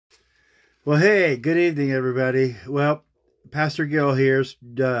Well, hey, good evening, everybody. Well, Pastor Gil here's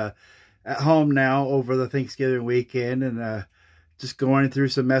at home now over the Thanksgiving weekend and just going through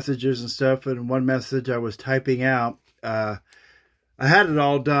some messages and stuff. And one message I was typing out, I had it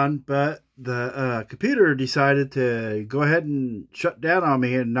all done, but the computer decided to go ahead and shut down on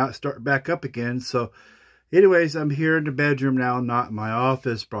me and not start back up again. So, anyways, I'm here in the bedroom now, not in my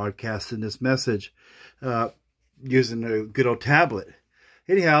office, broadcasting this message uh, using a good old tablet.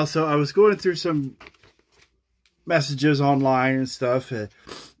 Anyhow, so I was going through some messages online and stuff,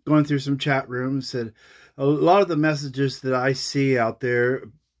 going through some chat rooms, and a lot of the messages that I see out there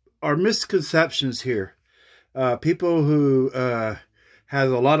are misconceptions here. People who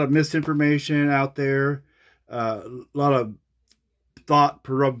has a lot of misinformation out there, a lot of thought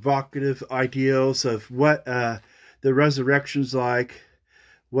provocative ideals of what the resurrection's like,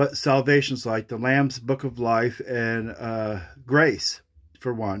 what salvation's like, the Lamb's Book of Life, and grace,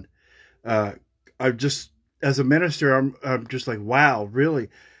 for one. I just, as a minister, I'm just like, wow, really?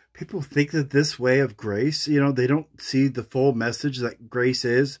 People think that this way of grace, they don't see the full message that grace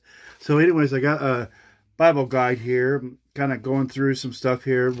is. So anyways, I got a Bible guide here, kind of going through some stuff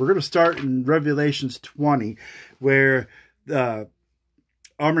here. We're going to start in Revelations 20, where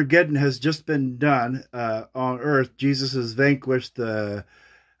Armageddon has just been done on earth. Jesus has vanquished the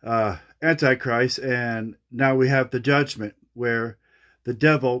Antichrist, and now we have the judgment where the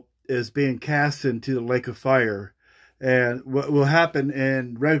devil is being cast into the lake of fire. And what will happen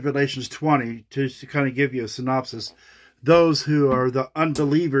in Revelations 20, to kind of give you a synopsis, those who are the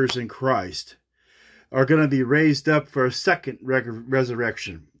unbelievers in Christ are going to be raised up for a second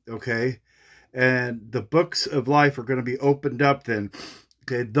resurrection, okay? And the books of life are going to be opened up then.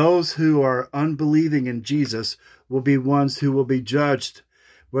 Okay, those who are unbelieving in Jesus will be ones who will be judged,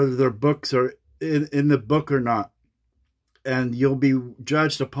 whether their books are in the book or not. And you'll be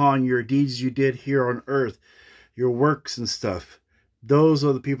judged upon your deeds you did here on earth, your works and stuff. Those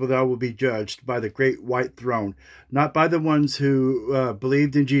are the people that will be judged by the great white throne, not by the ones who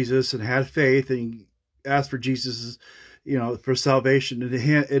believed in Jesus and had faith and asked for Jesus, for salvation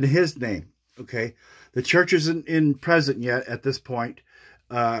in his name. Okay, the church isn't in present yet at this point.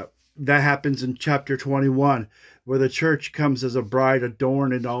 That happens in chapter 21, where the church comes as a bride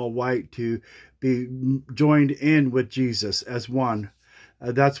adorned in all white to be joined in with Jesus as one.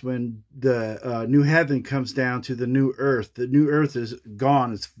 That's when the new heaven comes down to the new earth. The new earth is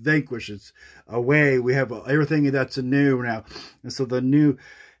gone. It's vanquished. It's away. We have everything that's new now. And so the new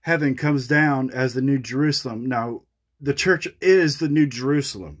heaven comes down as the new Jerusalem. Now, the church is the new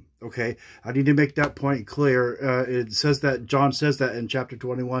Jerusalem. Okay, I need to make that point clear. It says that, John says that in chapter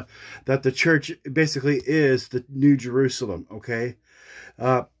 21, that the church basically is the new Jerusalem. Okay,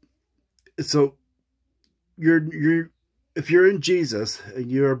 so if you're in Jesus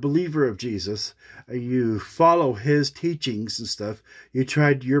and you're a believer of Jesus and you follow his teachings and stuff, you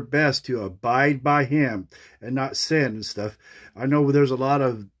tried your best to abide by him and not sin and stuff. I know there's a lot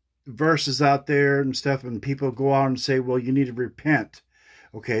of verses out there and stuff, and people go on and say, well, you need to repent.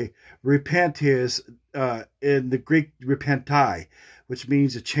 Okay, repent is in the Greek repentai, which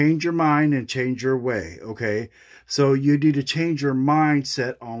means to change your mind and change your way. Okay, so you need to change your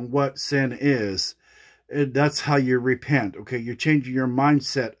mindset on what sin is. And that's how you repent. Okay, you're changing your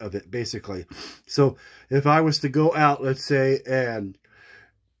mindset of it, basically. So if I was to go out, let's say, and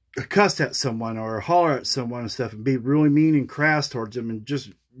cuss at someone or holler at someone and stuff and be really mean and crass towards them and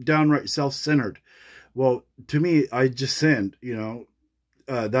just downright self-centered, well, to me, I just sinned,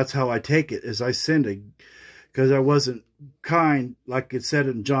 that's how I take it, is I sinned because I wasn't kind, like it said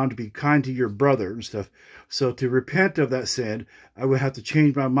in John, to be kind to your brother and stuff. So to repent of that sin, I would have to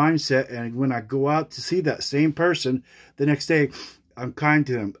change my mindset. And when I go out to see that same person the next day, I'm kind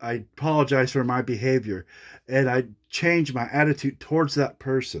to them. I apologize for my behavior. And I change my attitude towards that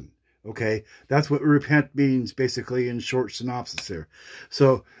person. Okay, that's what repent means, basically, in short synopsis there.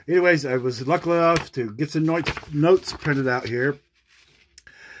 So anyways, I was lucky enough to get some notes printed out here.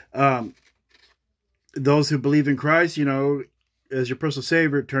 Those who believe in Christ, as your personal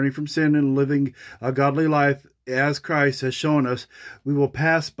Savior, turning from sin and living a godly life as Christ has shown us, we will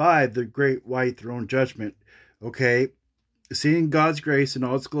pass by the great white throne judgment. Okay, seeing God's grace in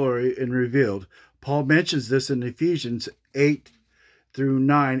all its glory and revealed. Paul mentions this in Ephesians 8-9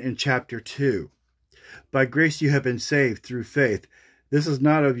 in chapter 2. By grace you have been saved through faith. This is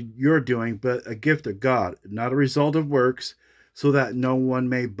not of your doing, but a gift of God, not a result of works, so that no one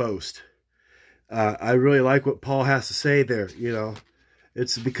may boast. I really like what Paul has to say there.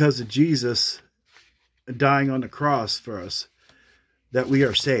 It's because of Jesus dying on the cross for us that we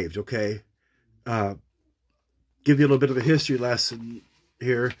are saved. Okay, give you a little bit of a history lesson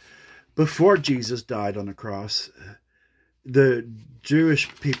here. before Jesus died on the cross, the Jewish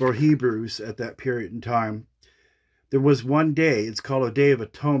people, or Hebrews at that period in time, there was one day, it's called a Day of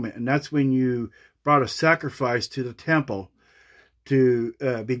Atonement, and that's when you brought a sacrifice to the temple to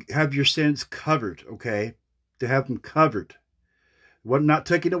have your sins covered, okay? To have them covered. Well, not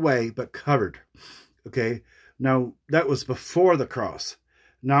taken away, but covered, okay? Now, that was before the cross.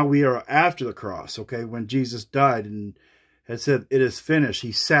 Now we are after the cross, okay? When Jesus died and had said, it is finished,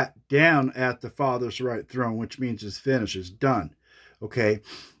 he sat down at the Father's right throne, which means it's finished, it's done, okay?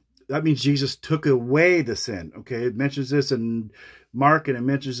 That means Jesus took away the sin, okay? It mentions this in Mark, and it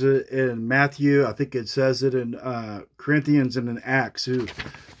mentions it in Matthew. I think it says it in Corinthians and in Acts, too.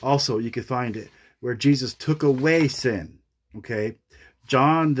 Also, you can find it, where Jesus took away sin, okay?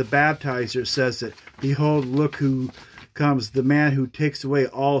 John the Baptizer says that, behold, look who comes, the man who takes away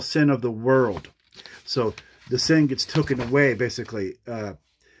all sin of the world. So the sin gets taken away, basically.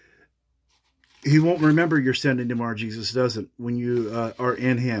 He won't remember your sin anymore, Jesus doesn't, when you are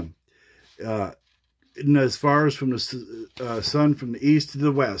in him. And as far as from the sun from the east to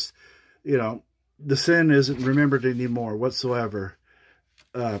the west, you know, the sin isn't remembered anymore whatsoever.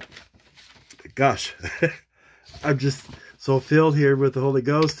 Gosh, I'm just so filled here with the Holy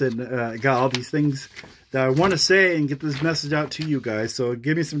Ghost, and got all these things that I want to say and get this message out to you guys. So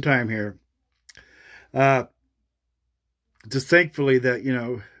give me some time here. Just thankfully that, you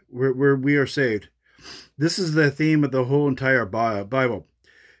know, we are saved. This is the theme of the whole entire Bible.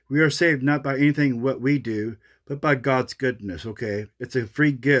 We are saved not by anything what we do, but by God's goodness, okay? It's a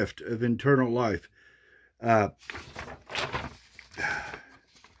free gift of eternal life.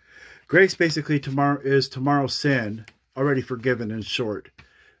 Grace basically is tomorrow's sin, already forgiven in short.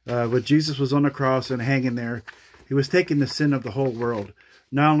 When Jesus was on the cross and hanging there, he was taking the sin of the whole world.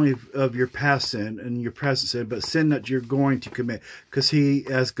 Not only of your past sin and your present sin, but sin that you're going to commit. Because he,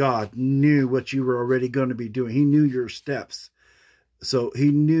 as God, knew what you were already going to be doing. He knew your steps. So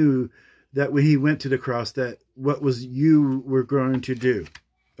he knew that when he went to the cross, that what was you were going to do.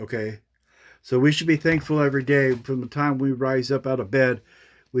 Okay? So we should be thankful every day. From the time we rise up out of bed,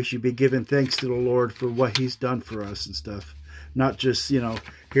 we should be giving thanks to the Lord for what he's done for us and stuff. Not just, you know,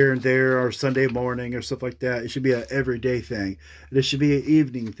 here and there or Sunday morning or stuff like that. It should be an everyday thing. And it should be an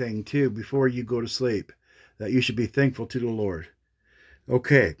evening thing too, before you go to sleep. That you should be thankful to the Lord.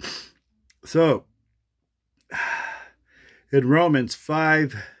 Okay. So, in Romans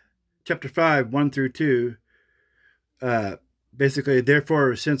 5, chapter 5, 1 through 2, basically,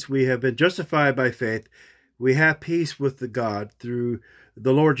 therefore, since we have been justified by faith, we have peace with the God through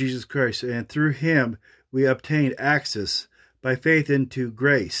the Lord Jesus Christ, and through him we obtained access by faith into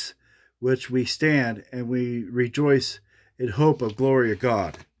grace, which we stand, and we rejoice in hope of glory of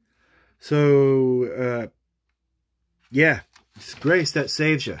God. So, yeah, it's grace that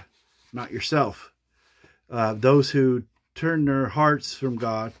saves you, not yourself. Those who turn their hearts from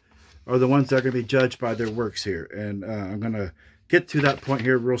God are the ones that are going to be judged by their works here. And I'm going to get to that point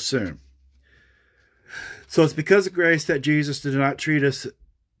here real soon. So it's because of grace that Jesus did not treat us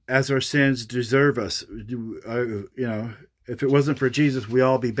as our sins deserve us. You know, if it wasn't for Jesus, we'd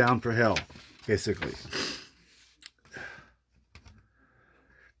all be bound for hell, basically.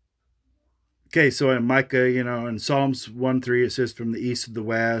 Okay, so in Micah, you know, in Psalms 1:3, it says from the east to the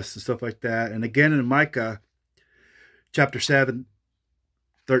west and stuff like that. And again in Micah, chapter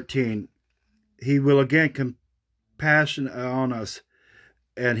 7:13, he will again compassion on us,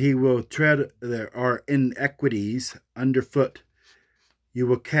 and he will tread our inequities underfoot. You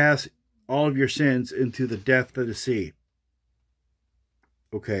will cast all of your sins into the depth of the sea.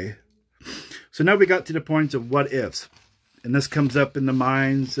 Okay. So now we got to the points of what ifs. And this comes up in the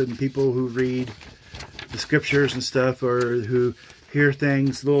minds and people who read the scriptures and stuff, or who hear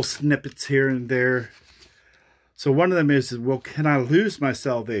things, little snippets here and there. So one of them is, well, can I lose my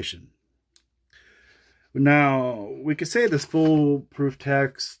salvation? Now, we could say there's full proof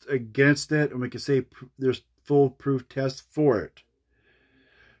text against it, and we could say there's full proof test for it.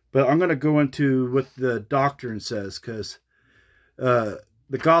 But I'm going to go into what the doctrine says, because the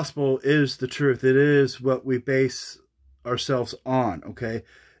gospel is the truth. It is what we base ourselves on, okay?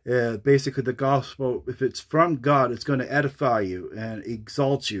 Basically, the gospel, if it's from God, it's going to edify you and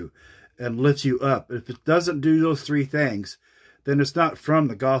exalt you and lift you up. If it doesn't do those three things, then it's not from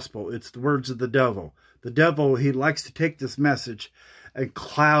the gospel. It's the words of the devil. The devil, he likes to take this message and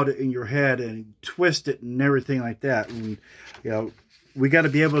cloud it in your head and twist it and everything like that. And, you know, we got to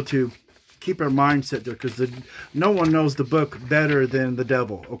be able to keep our mindset there, because no one knows the book better than the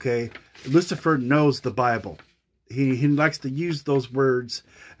devil, okay? Lucifer knows the Bible. He likes to use those words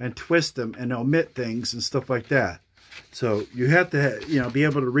and twist them and omit things and stuff like that. So you have to, be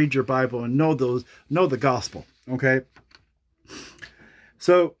able to read your Bible and know the gospel. Okay.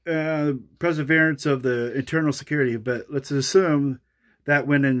 So perseverance of the eternal security, but let's assume that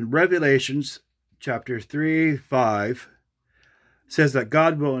when in Revelations chapter 3:5 says that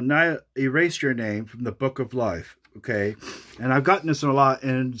God will erase your name from the book of life. Okay. And I've gotten this a lot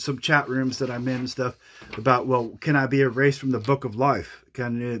in some chat rooms that I'm in and stuff about, well, can I be erased from the book of life?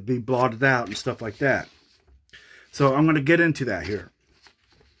 Can it be blotted out and stuff like that? So I'm going to get into that here.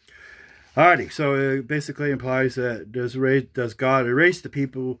 Alrighty. So it basically implies that does God erase the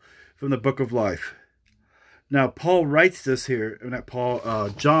people from the book of life? Now, Paul writes this here,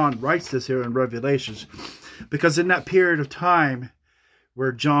 John writes this here in Revelations, because in that period of time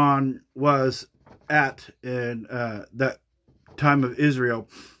where John was at in that time of Israel,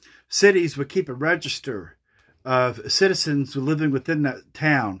 cities would keep a register of citizens living within that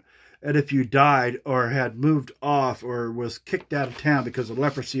town. And if you died or had moved off or was kicked out of town because of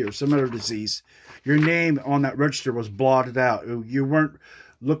leprosy or some other disease, your name on that register was blotted out. You weren't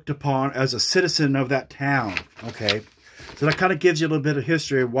looked upon as a citizen of that town. Okay, so that kind of gives you a little bit of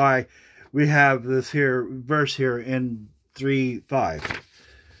history of why we have this here verse here in 3:5.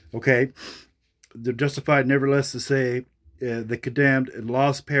 Okay, they're justified, nevertheless to say the condemned and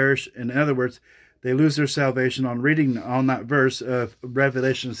lost perish. In other words, they lose their salvation on reading on that verse of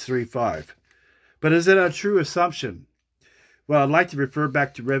Revelation 3:5. But is it a true assumption? Well, I'd like to refer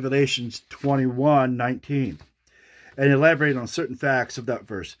back to Revelation 21:19 and elaborate on certain facts of that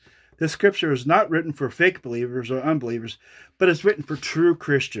verse. This scripture is not written for fake believers or unbelievers, but it's written for true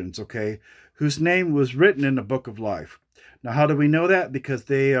Christians, okay, whose name was written in the book of life. Now, how do we know that? Because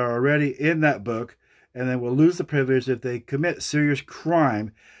they are already in that book, and they will lose the privilege if they commit serious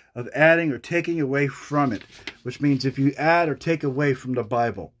crime of adding or taking away from it, which means if you add or take away from the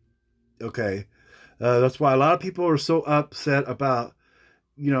Bible. Okay, that's why a lot of people are so upset about,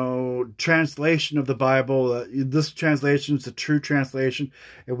 translation of the Bible. This translation is the true translation,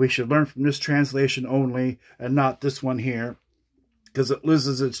 and we should learn from this translation only and not this one here, because it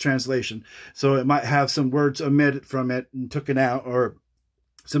loses its translation. So it might have some words omitted from it and taken out, or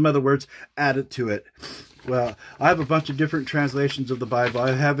some other words added to it. Well, I have a bunch of different translations of the Bible.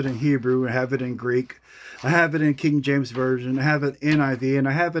 I have it in Hebrew, I have it in Greek, I have it in King James Version, I have it in NIV, and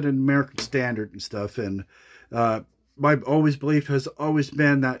I have it in American Standard and stuff. And my belief has always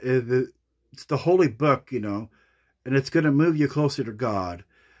been that it's the holy book, and it's going to move you closer to God.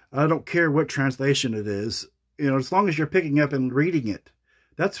 I don't care what translation it is, as long as you're picking up and reading it.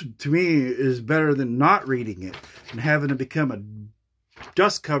 That's, to me, is better than not reading it and having it become a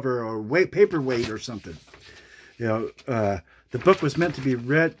dust cover or paperweight or something. The book was meant to be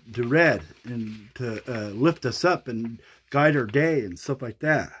read and to lift us up and guide our day and stuff like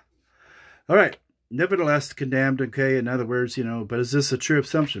that. All right. Nevertheless, condemned. Okay. In other words, but is this a true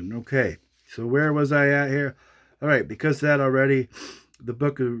assumption? Okay. So where was I at here? All right. Because that already, the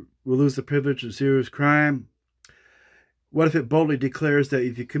book will lose the privilege of serious crime. What if it boldly declares that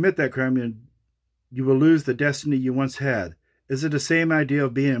if you commit that crime, you will lose the destiny you once had? Is it the same idea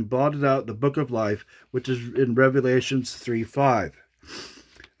of being blotted out the book of life, which is in Revelations 3:5?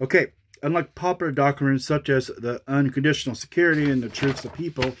 Okay, unlike popular doctrines such as the unconditional security and the truths of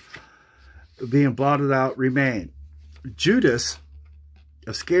people being blotted out remain. Judas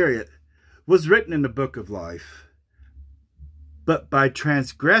Iscariot was written in the book of life, but by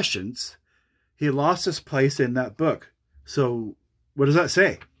transgressions, he lost his place in that book. So what does that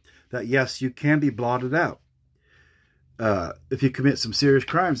say? That yes, you can be blotted out if you commit some serious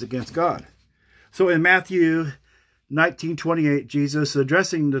crimes against God. So in Matthew 19:28, Jesus,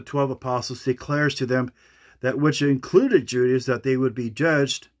 addressing the 12 apostles, declares to them that which included Judas, that they would be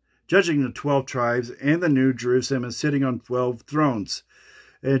judging the 12 tribes and the New Jerusalem and sitting on 12 thrones.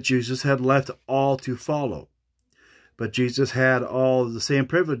 And Jesus had left all to follow. But Jesus had all the same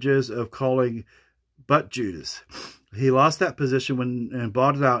privileges of calling but Judas. He lost that position and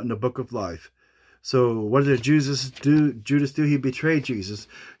blotted out in the book of life. So what did Judas do? He betrayed Jesus.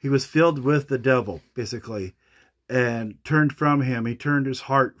 He was filled with the devil, basically, and turned from him. He turned his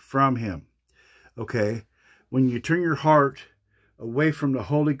heart from him. Okay? When you turn your heart away from the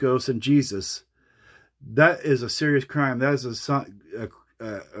Holy Ghost and Jesus, that is a serious crime. That is a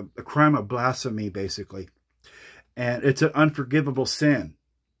crime of blasphemy, basically. And it's an unforgivable sin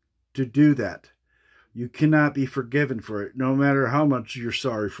to do that. You cannot be forgiven for it, no matter how much you're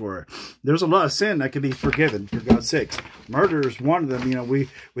sorry for it. There's a lot of sin that can be forgiven, for God's sakes. Murder is one of them. We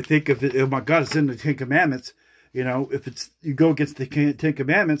think of it, oh my God, it's in the Ten Commandments. If you go against the Ten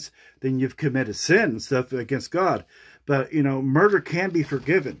Commandments, then you've committed sin and stuff against God. But, murder can be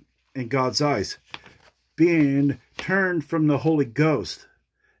forgiven in God's eyes. Being turn from the Holy Ghost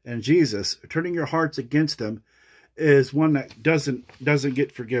and Jesus, turning your hearts against Him, is one that doesn't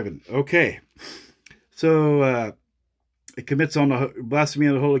get forgiven. Okay, so it commits on the blasphemy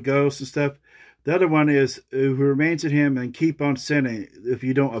of the Holy Ghost and stuff. The other one is who remains in Him and keep on sinning if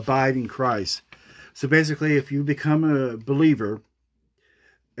you don't abide in Christ. So basically, if you become a believer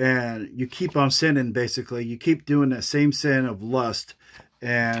and you keep on sinning, basically, you keep doing that same sin of lust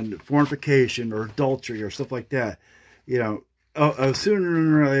and fornication or adultery or stuff like that, you know,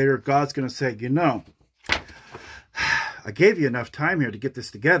 sooner or later, God's going to say, you know, I gave you enough time here to get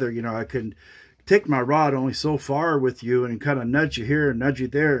this together. You know, I can take my rod only so far with you and kind of nudge you here and nudge you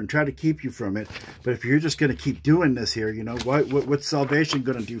there and try to keep you from it. But if you're just going to keep doing this here, you know, what's salvation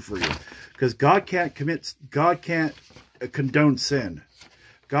going to do for you? Because God can't condone sin.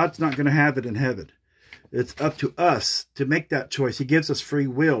 God's not going to have it in heaven. It's up to us to make that choice. He gives us free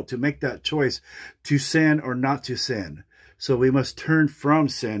will to make that choice to sin or not to sin. So we must turn from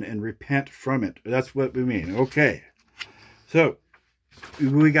sin and repent from it. That's what we mean. Okay. So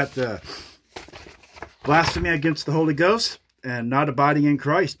we got the blasphemy against the Holy Ghost and not abiding in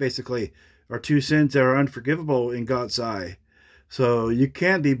Christ, basically, are two sins that are unforgivable in God's eye. So you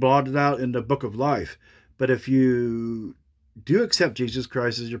can be blotted out in the book of life. But if you do accept Jesus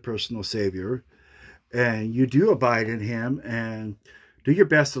Christ as your personal Savior, and you do abide in Him and do your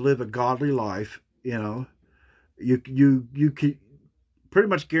best to live a godly life, you know, you can pretty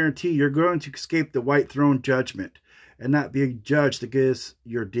much guarantee you're going to escape the white throne judgment and not be judged against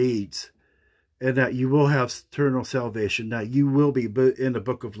your deeds, and that you will have eternal salvation, that you will be in the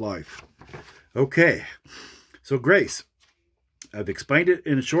book of life. Okay, so grace. I've explained it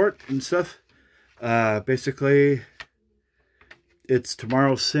in short and stuff. Basically, it's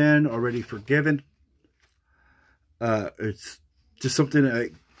tomorrow's sin already forgiven. It's just something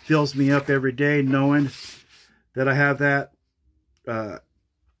that fills me up every day, knowing that I have that. I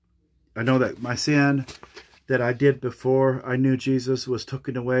know that my sin that I did before I knew Jesus was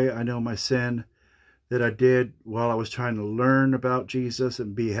taken away. I know my sin that I did while I was trying to learn about Jesus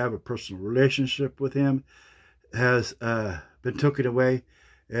and have a personal relationship with Him has been taken away.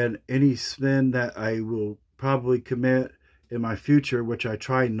 And any sin that I will probably commit in my future, which I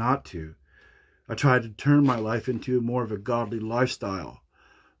try not to, I try to turn my life into more of a godly lifestyle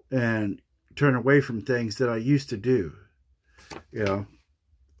and turn away from things that I used to do. You know,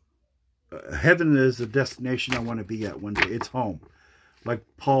 heaven is the destination I want to be at one day. It's home. Like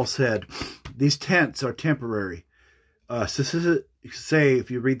Paul said, these tents are temporary. Say,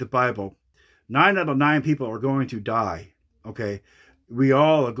 if you read the Bible, 9 out of 9 people are going to die. Okay, we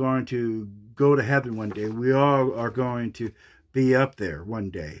all are going to go to heaven one day. We all are going to be up there one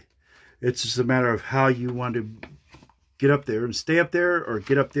day. It's just a matter of how you want to get up there and stay up there, or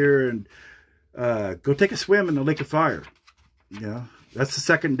get up there and go take a swim in the lake of fire. You know, that's the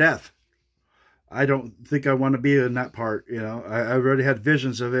second death. I don't think I want to be in that part. You know, I already had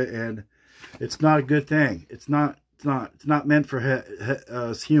visions of it, and it's not a good thing. It's not meant for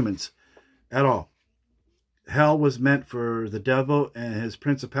us humans at all. Hell was meant for the devil and his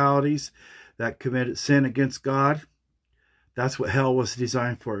principalities that committed sin against God. That's what hell was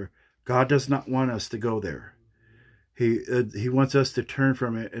designed for. God does not want us to go there. He wants us to turn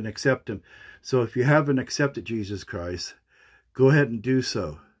from it and accept Him. So if you haven't accepted Jesus Christ, go ahead and do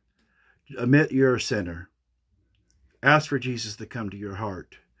so. Admit you're a sinner. Ask for Jesus to come to your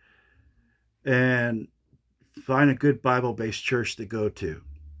heart. And find a good Bible-based church to go to.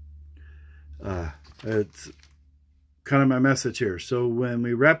 It's kind of my message here. So when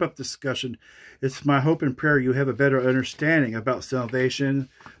we wrap up discussion, it's my hope and prayer you have a better understanding about salvation,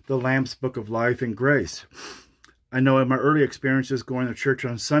 the Lamb's Book of Life, and grace. I know in my early experiences going to church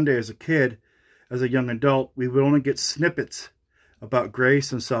on Sunday as a kid, as a young adult, we would only get snippets about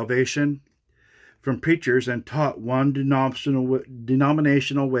grace and salvation from preachers and taught one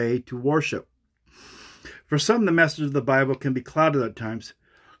denominational way to worship. For some, the message of the Bible can be clouded at times.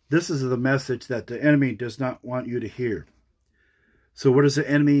 This is the message that the enemy does not want you to hear. So what is the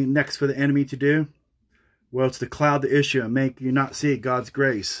enemy next for the enemy to do? Well, it's to cloud the issue and make you not see God's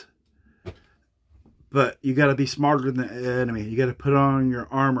grace. But you got to be smarter than the enemy. You got to put on your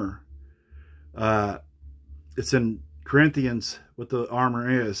armor. It's in Corinthians what the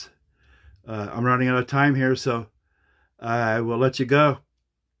armor is. I'm running out of time here, so I will let you go.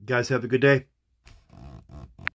 You guys have a good day.